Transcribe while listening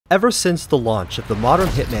Ever since the launch of the modern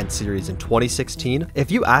Hitman series in 2016,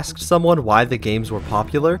 if you asked someone why the games were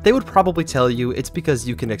popular, they would probably tell you it's because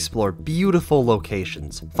you can explore beautiful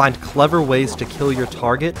locations, find clever ways to kill your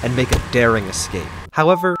target, and make a daring escape.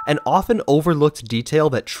 However, an often overlooked detail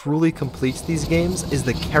that truly completes these games is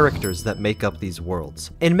the characters that make up these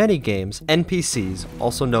worlds. In many games, NPCs,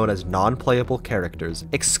 also known as non-playable characters,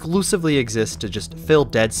 exclusively exist to just fill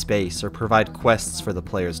dead space or provide quests for the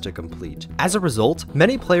players to complete. As a result,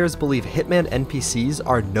 many players believe Hitman NPCs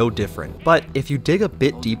are no different, but if you dig a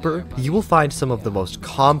bit deeper, you will find some of the most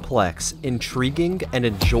complex, intriguing, and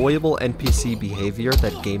enjoyable NPC behavior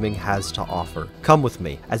that gaming has to offer. Come with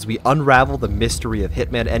me as we unravel the mystery of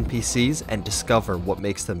Hitman NPCs and discover what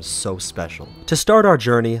makes them so special. To start our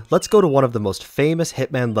journey, let's go to one of the most famous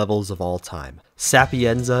Hitman levels of all time,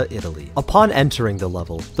 Sapienza, Italy. Upon entering the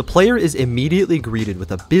level, the player is immediately greeted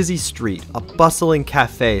with a busy street, a bustling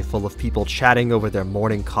cafe full of people chatting over their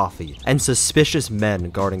morning coffee, and suspicious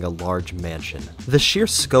men guarding a large mansion. The sheer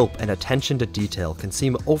scope and attention to detail can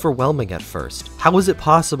seem overwhelming at first. How is it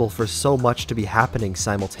possible for so much to be happening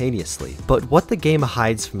simultaneously? But what the game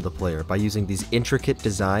hides from the player by using these intricate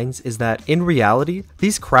designs is that, in reality,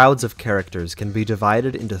 these crowds of characters can be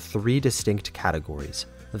divided into three distinct categories: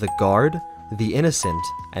 the guard, the innocent,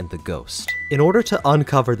 and the ghost. In order to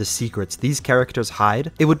uncover the secrets these characters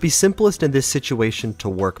hide, it would be simplest in this situation to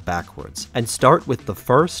work backwards, and start with the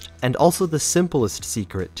first, and also the simplest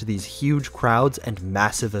secret to these huge crowds and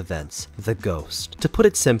massive events, the ghost. To put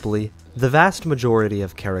it simply, the vast majority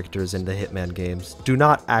of characters in the Hitman games do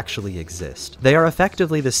not actually exist. They are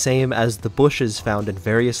effectively the same as the bushes found in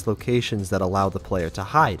various locations that allow the player to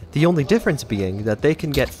hide, the only difference being that they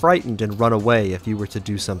can get frightened and run away if you were to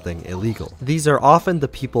do something illegal. These are often the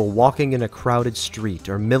people walking in a crowded street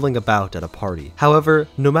or milling about at a party. However,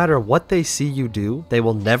 no matter what they see you do, they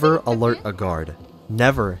will never alert a guard,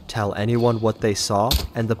 never tell anyone what they saw,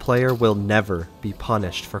 and the player will never be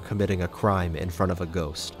punished for committing a crime in front of a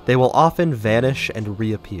ghost. They will often vanish and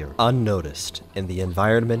reappear, unnoticed, in the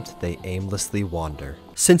environment they aimlessly wander.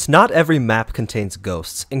 Since not every map contains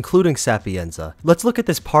ghosts, including Sapienza, let's look at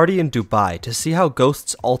this party in Dubai to see how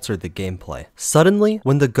ghosts alter the gameplay. Suddenly,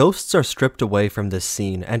 when the ghosts are stripped away from this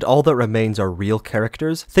scene and all that remains are real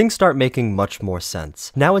characters, things start making much more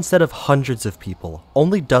sense. Now, instead of hundreds of people,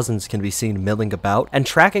 only dozens can be seen milling about, and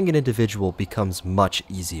tracking an individual becomes much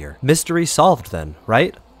easier. Mystery solved then,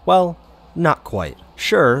 right? Well, not quite.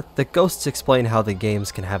 Sure, the ghosts explain how the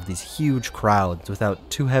games can have these huge crowds without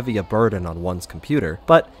too heavy a burden on one's computer,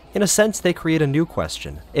 but in a sense they create a new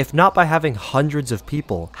question. If not by having hundreds of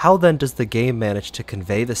people, how then does the game manage to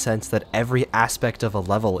convey the sense that every aspect of a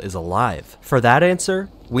level is alive? For that answer,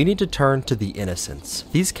 we need to turn to the innocents.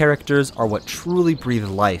 These characters are what truly breathe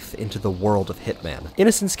life into the world of Hitman.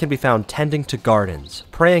 Innocents can be found tending to gardens,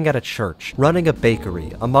 praying at a church, running a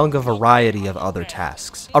bakery, among a variety of other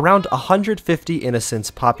tasks. Around 150 innocents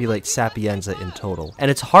populate Sapienza in total, and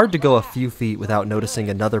it's hard to go a few feet without noticing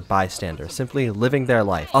another bystander simply living their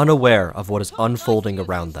life, unaware of what is unfolding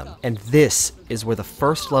around them. And this is where the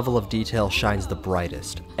first level of detail shines the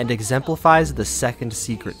brightest, and exemplifies the second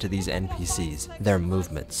secret to these NPCs, their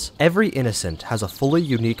movements. Every innocent has a fully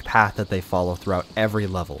unique path that they follow throughout every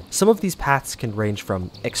level. Some of these paths can range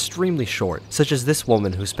from extremely short, such as this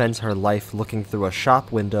woman who spends her life looking through a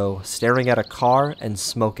shop window, staring at a car, and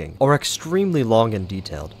smoking, or extremely long and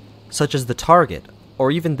detailed, such as the target,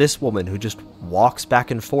 or even this woman who just walks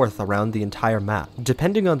back and forth around the entire map.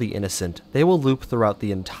 Depending on the innocent, they will loop throughout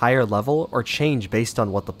the entire level or change based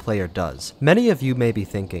on what the player does. Many of you may be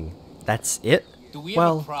thinking, that's it?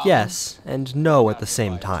 Well, yes and no at the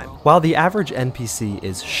same time. While the average NPC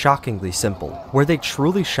is shockingly simple, where they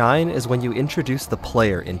truly shine is when you introduce the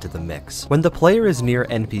player into the mix. When the player is near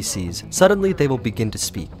NPCs, suddenly they will begin to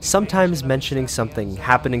speak, sometimes mentioning something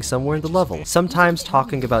happening somewhere in the level, sometimes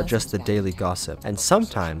talking about just the daily gossip, and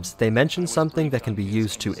sometimes they mention something that can be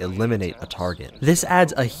used to eliminate a target. This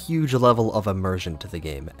adds a huge level of immersion to the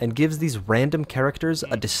game, and gives these random characters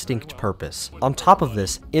a distinct purpose. On top of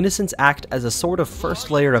this, innocents act as a sort of first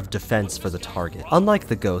layer of defense for the target. Unlike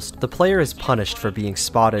the ghost, the player is punished for being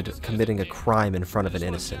spotted committing a crime in front of an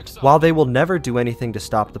innocent. While they will never do anything to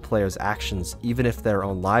stop the player's actions, even if their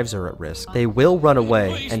own lives are at risk, they will run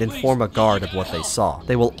away and inform a guard of what they saw.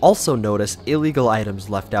 They will also notice illegal items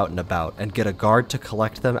left out and about and get a guard to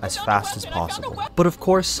collect them as fast as possible. But of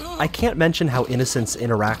course, I can't mention how innocents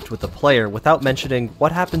interact with the player without mentioning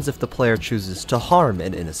what happens if the player chooses to harm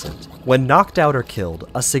an innocent. When knocked out or killed,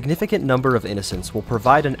 a significant number of innocents innocence will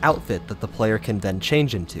provide an outfit that the player can then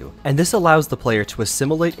change into, and this allows the player to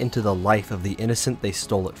assimilate into the life of the innocent they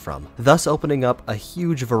stole it from, thus opening up a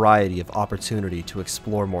huge variety of opportunity to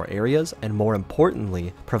explore more areas, and more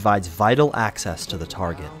importantly, provides vital access to the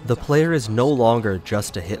target. The player is no longer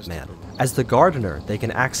just a hitman. As the gardener, they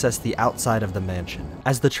can access the outside of the mansion.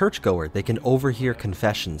 As the churchgoer, they can overhear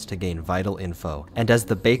confessions to gain vital info. And as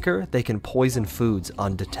the baker, they can poison foods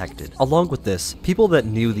undetected. Along with this, people that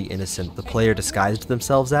knew the innocent the player disguised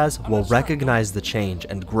themselves as will recognize the change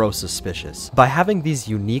and grow suspicious. By having these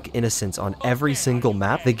unique innocents on every single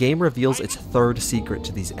map, the game reveals its third secret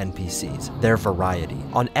to these NPCs, their variety.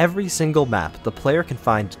 On every single map, the player can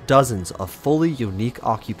find dozens of fully unique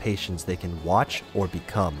occupations they can watch or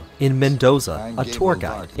become. In Mendoza, a tour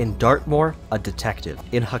guide. In Dartmoor, a detective.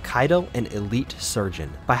 In Hokkaido, an elite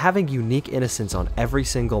surgeon. By having unique innocents on every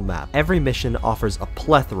single map, every mission offers a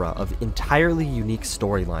plethora of entirely unique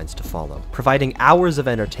storylines to follow, providing hours of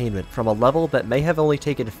entertainment from a level that may have only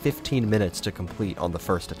taken 15 minutes to complete on the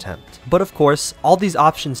first attempt. But of course, all these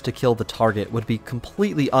options to kill the target would be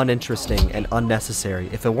completely uninteresting and unnecessary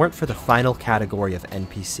if it weren't for the final category of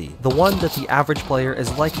NPC, the one that the average player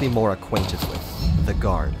is likely more acquainted with. The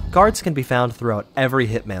guard. Guards can be found throughout every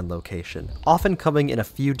Hitman location, often coming in a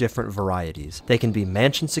few different varieties. They can be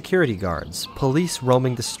mansion security guards, police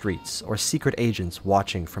roaming the streets, or secret agents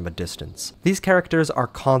watching from a distance. These characters are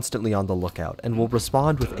constantly on the lookout and will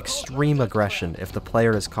respond with extreme aggression if the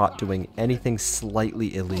player is caught doing anything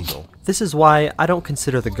slightly illegal. This is why I don't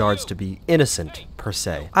consider the guards to be innocent, per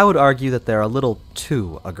se. I would argue that they're a little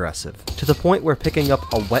too aggressive, to the point where picking up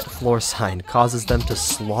a wet floor sign causes them to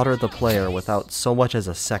slaughter the player without so much as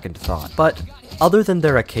a second thought. But other than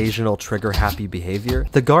their occasional trigger-happy behavior,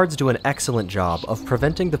 the guards do an excellent job of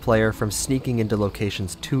preventing the player from sneaking into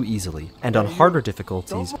locations too easily, and on harder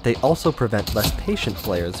difficulties, they also prevent less patient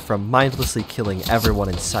players from mindlessly killing everyone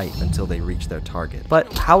in sight until they reach their target.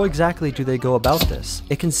 But how exactly do they go about this?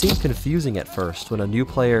 It can seem confusing at first when a new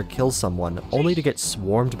player kills someone only to get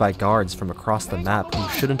swarmed by guards from across the map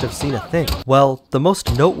who shouldn't have seen a thing. Well, the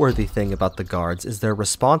most noteworthy thing about the guards is their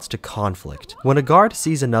response to conflict. When a guard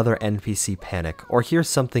sees another NPC panic or hears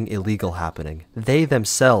something illegal happening, they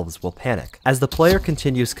themselves will panic. As the player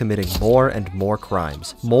continues committing more and more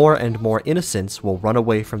crimes, more and more innocents will run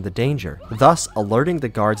away from the danger, thus alerting the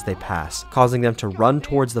guards they pass, causing them to run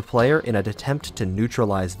towards the player in an attempt to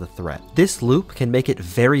neutralize the threat. This loop can make it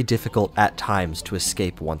very difficult at times to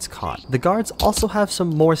escape once caught. The guards also have some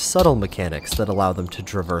more subtle mechanics that allow them to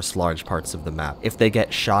traverse large parts of the map. If they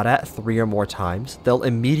get shot at 3 or more times, they'll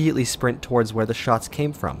immediately sprint towards where the shots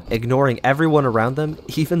came from, ignoring everyone around them,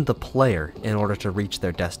 even the player, in order to reach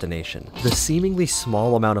their destination. The seemingly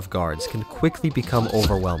small amount of guards can quickly become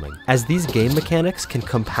overwhelming, as these game mechanics can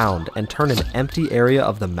compound and turn an empty area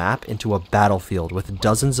of the map into a battlefield with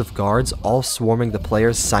dozens of guards all swarming the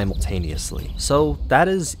players simultaneously. So that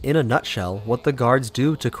is, in a nutshell, what the guards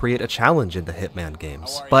do to create a challenge in the Hitman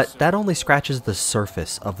games. But that only scratches the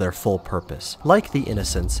surface of their full purpose. Like the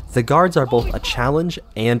innocents, the guards are both a challenge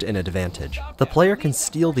and an advantage. The player can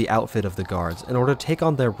steal the outfit of the guards in order to take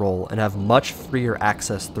on their role and have much freer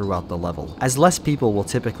access throughout the level, as less people will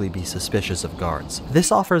typically be suspicious of guards.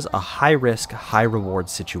 This offers a high-risk, high-reward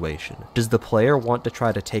situation. Does the player want to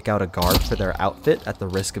try to take out a guard for their outfit at the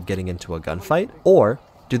risk of getting into a gunfight? Or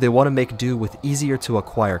do they want to make do with easier to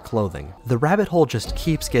acquire clothing? The rabbit hole just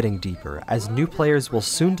keeps getting deeper, as new players will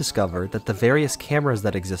soon discover that the various cameras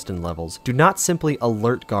that exist in levels do not simply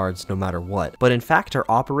alert guards no matter what, but in fact are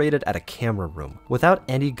operated at a camera room. Without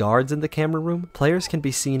any guards in the camera room, players can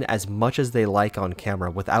be seen as much as they like on camera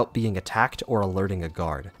without being attacked or alerting a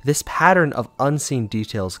guard. This pattern of unseen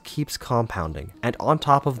details keeps compounding, and on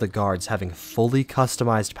top of the guards having fully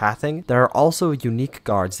customized pathing, there are also unique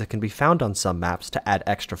guards that can be found on some maps to add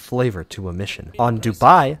extra flavor to a mission. On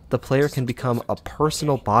Dubai, the player can become a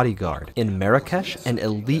personal bodyguard. In Marrakesh, an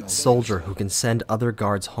elite soldier who can send other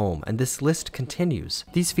guards home, and this list continues.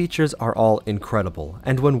 These features are all incredible,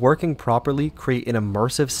 and when working properly, create an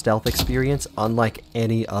immersive stealth experience unlike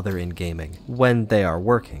any other in gaming, when they are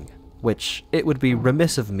working, which it would be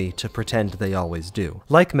remiss of me to pretend they always do.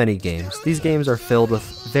 Like many games, these games are filled with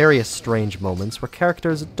various strange moments where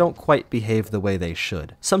characters don't quite behave the way they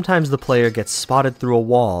should. Sometimes the player gets spotted through a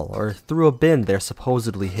wall or through a bin they're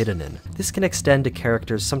supposedly hidden in. This can extend to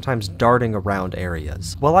characters sometimes darting around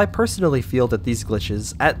areas. While I personally feel that these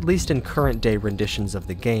glitches, at least in current day renditions of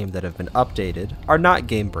the game that have been updated, are not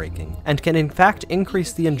game-breaking, and can in fact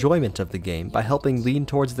increase the enjoyment of the game by helping lean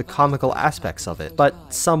towards the comical aspects of it, but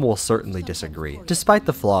some will certainly disagree. Despite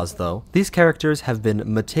the flaws though, these characters have been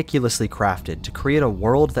meticulously crafted to create a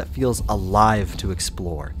world that feels alive to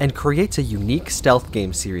explore, and creates a unique stealth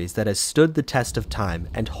game series that has stood the test of time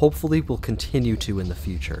and hopefully will continue to in the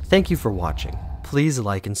future. Thank you for watching. Please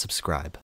like and subscribe.